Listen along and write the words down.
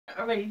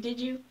already, did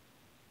you?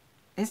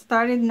 It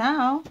started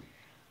now.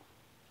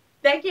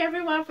 Thank you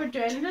everyone for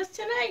joining us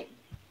tonight.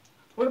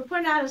 We're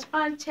putting out a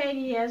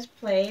spontaneous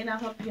play and I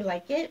hope you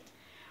like it.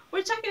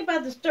 We're talking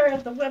about the story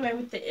of the woman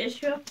with the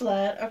issue of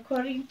blood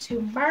according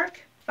to Mark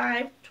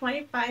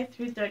 5:25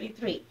 through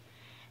 33.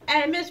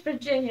 And Miss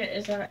Virginia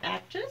is our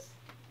actress.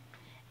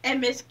 And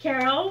Miss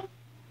Carol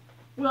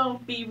will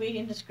be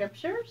reading the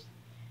scriptures.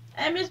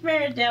 And Miss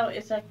Meridell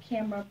is a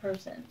camera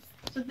person.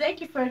 So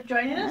thank you for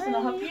joining us and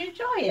I hope you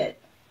enjoy it.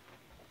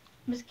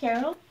 Miss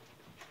Carol?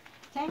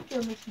 Thank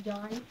you, Miss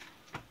Joy.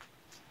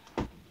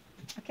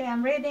 Okay,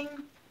 I'm reading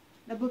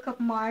the book of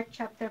Mark,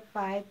 chapter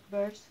 5,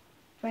 verse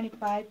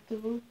 25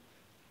 to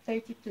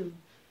 32.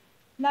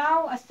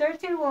 Now a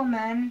certain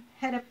woman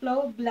had a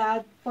flow of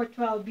blood for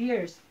 12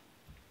 years,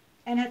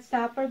 and had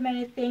suffered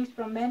many things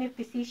from many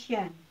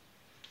physicians.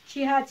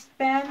 She had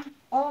spent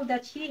all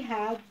that she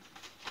had,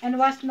 and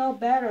was no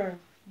better,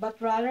 but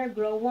rather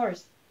grew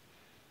worse.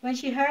 When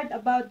she heard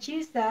about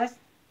Jesus,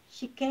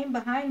 she came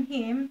behind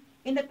him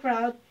in the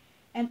crowd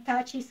and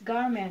touched his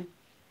garment.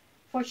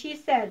 For she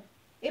said,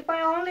 "If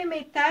I only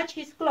may touch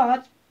his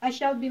clothes, I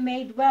shall be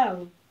made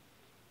well."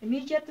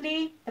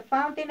 Immediately the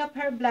fountain of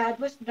her blood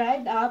was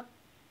dried up,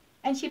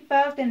 and she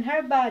felt in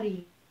her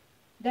body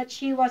that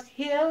she was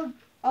healed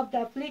of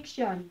the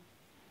affliction.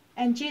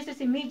 And Jesus,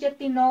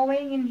 immediately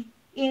knowing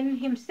in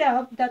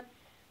himself that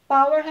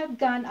power had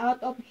gone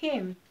out of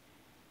him,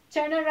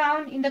 turned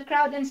around in the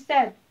crowd and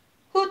said,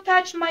 "Who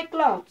touched my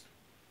clothes?"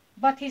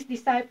 But his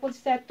disciples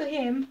said to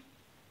him,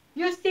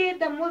 "You see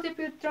the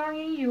multitude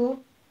thronging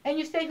you, and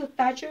you say, 'Who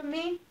touched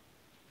me?'"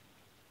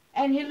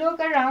 And he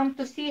looked around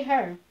to see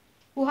her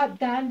who had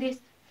done these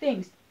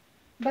things.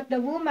 But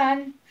the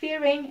woman,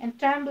 fearing and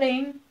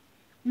trembling,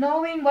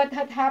 knowing what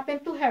had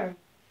happened to her,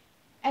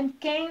 and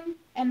came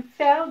and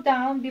fell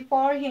down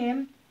before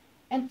him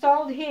and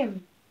told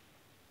him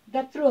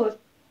the truth.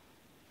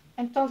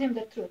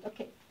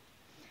 Okay.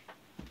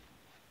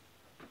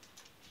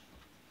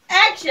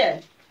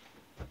 Action!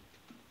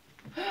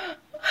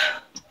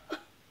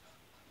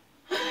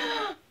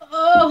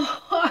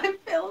 Oh, I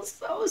feel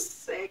so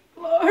sick,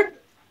 Lord.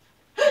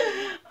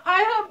 I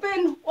have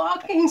been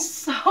walking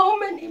so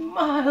many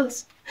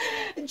miles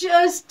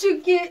just to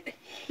get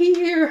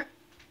here.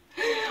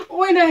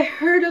 When I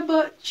heard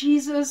about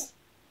Jesus,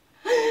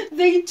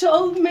 they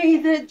told me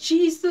that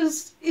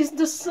Jesus is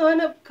the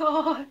Son of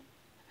God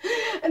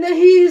and that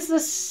He is the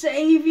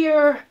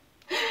Savior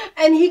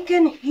and He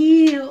can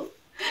heal,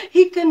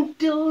 He can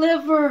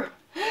deliver,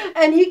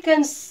 and He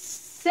can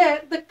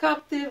set the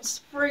captives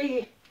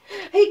free.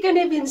 He can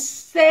even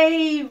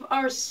save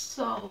our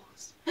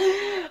souls.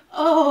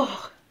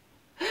 Oh,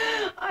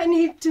 I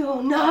need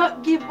to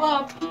not give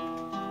up.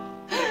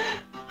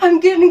 I'm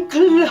getting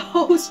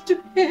close to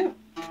Him.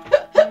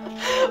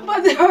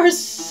 But there are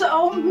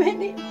so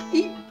many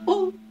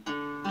people.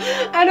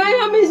 And I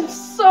am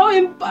so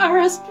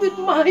embarrassed with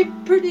my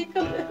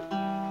predicament.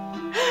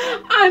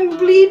 I'm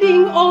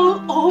bleeding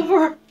all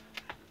over.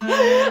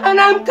 And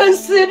I'm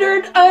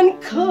considered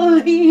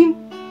unclean.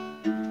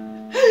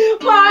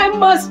 But I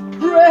must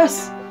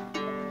press.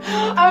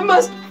 I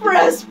must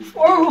press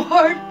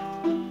forward.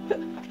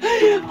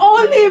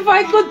 Only if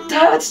I could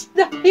touch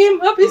the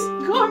hem of His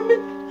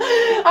garment,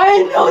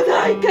 I know that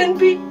I can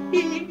be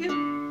healed.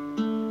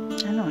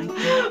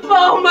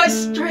 Wow, my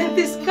strength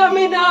is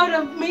coming out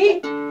of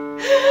me,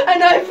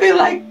 and I feel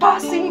like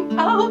passing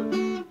out.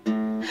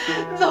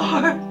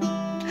 Lord,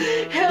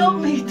 help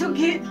me to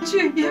get to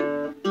You,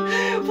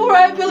 for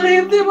I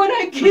believe that when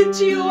I get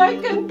to You, I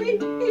can be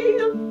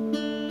healed.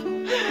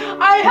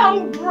 I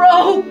am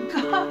broke,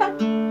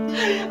 God.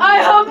 I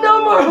have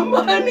no more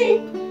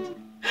money.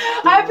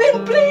 I've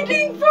been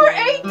bleeding for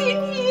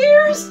 18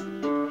 years.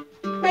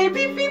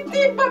 Maybe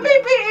 15, but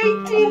maybe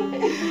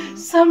 18.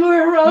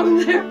 Somewhere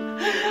around there.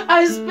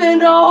 I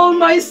spend all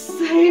my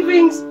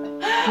savings.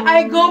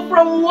 I go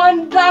from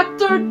one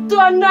doctor to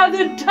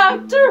another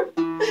doctor,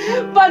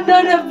 but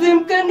none of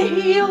them can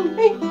heal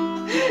me.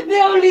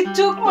 They only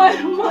took my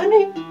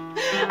money,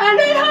 and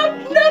I have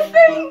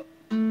nothing.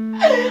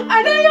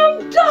 And I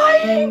am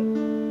dying.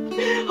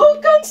 Who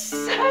can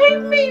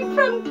save me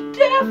from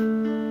death?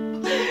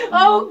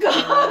 Oh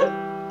God,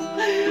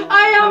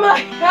 I am a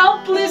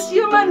helpless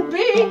human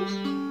being.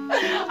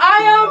 I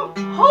am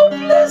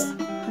hopeless.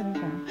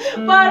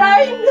 But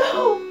I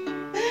know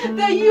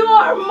that You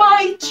are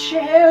my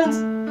chance.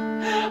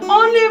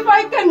 Only if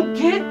I can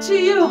get to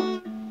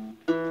You.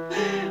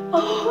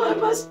 Oh, I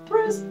must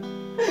press.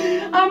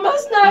 I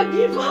must not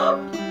give up.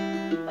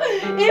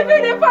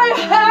 Even if I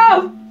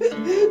have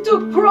to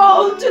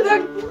crawl to the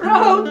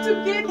ground to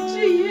get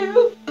to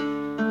You.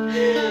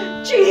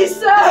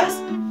 Jesus!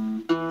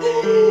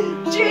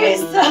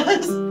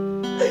 Jesus!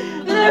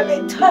 Let me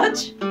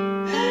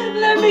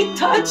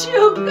touch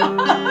You,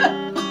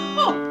 God!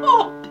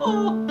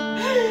 Oh,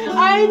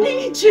 I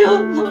need You,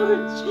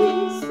 Lord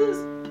Jesus.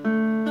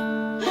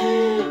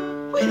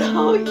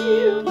 Without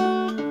You,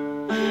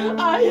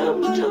 I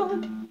am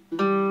done.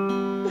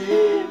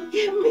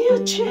 Give me a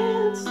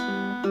chance.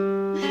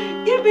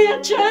 Give give me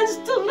a chance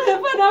to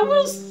live, and I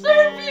will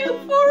serve you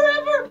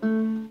forever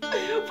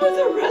for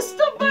the rest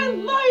of my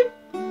life.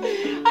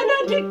 And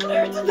I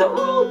declare to the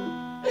world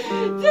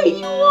that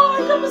you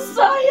are the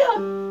Messiah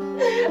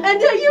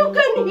and that you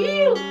can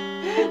heal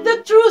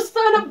the true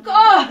Son of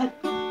God.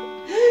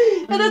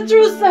 And the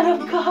true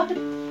Son of God.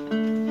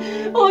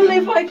 Only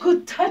if I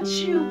could touch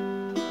you.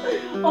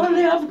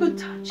 Only if I could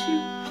touch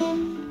you.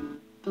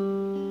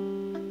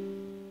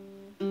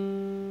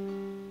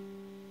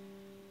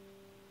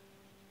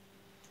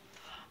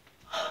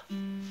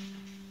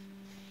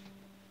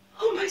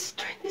 Oh, my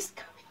strength is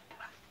coming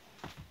back.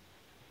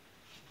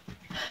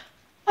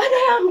 And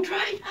I am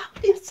drying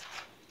out inside.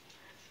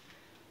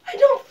 I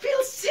don't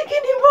feel sick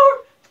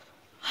anymore.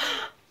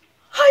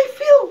 I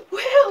feel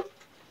well.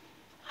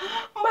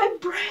 My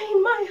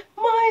brain, my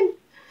mind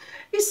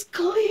is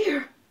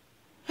clear.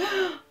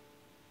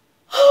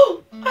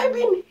 Oh, I've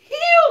been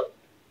healed.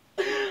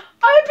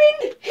 I've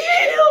been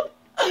healed.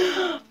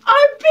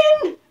 I've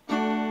been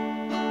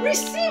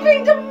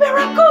receiving the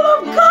miracle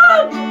of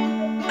God.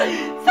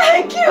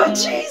 Thank you,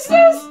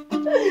 Jesus.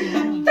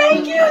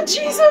 Thank you,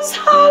 Jesus.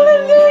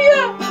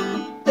 Hallelujah.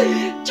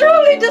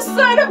 Truly the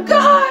Son of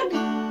God.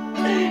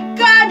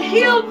 God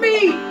healed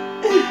me.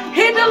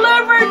 He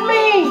delivered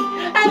me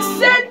and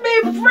set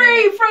me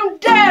free from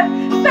death.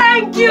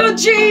 Thank you,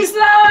 Jesus.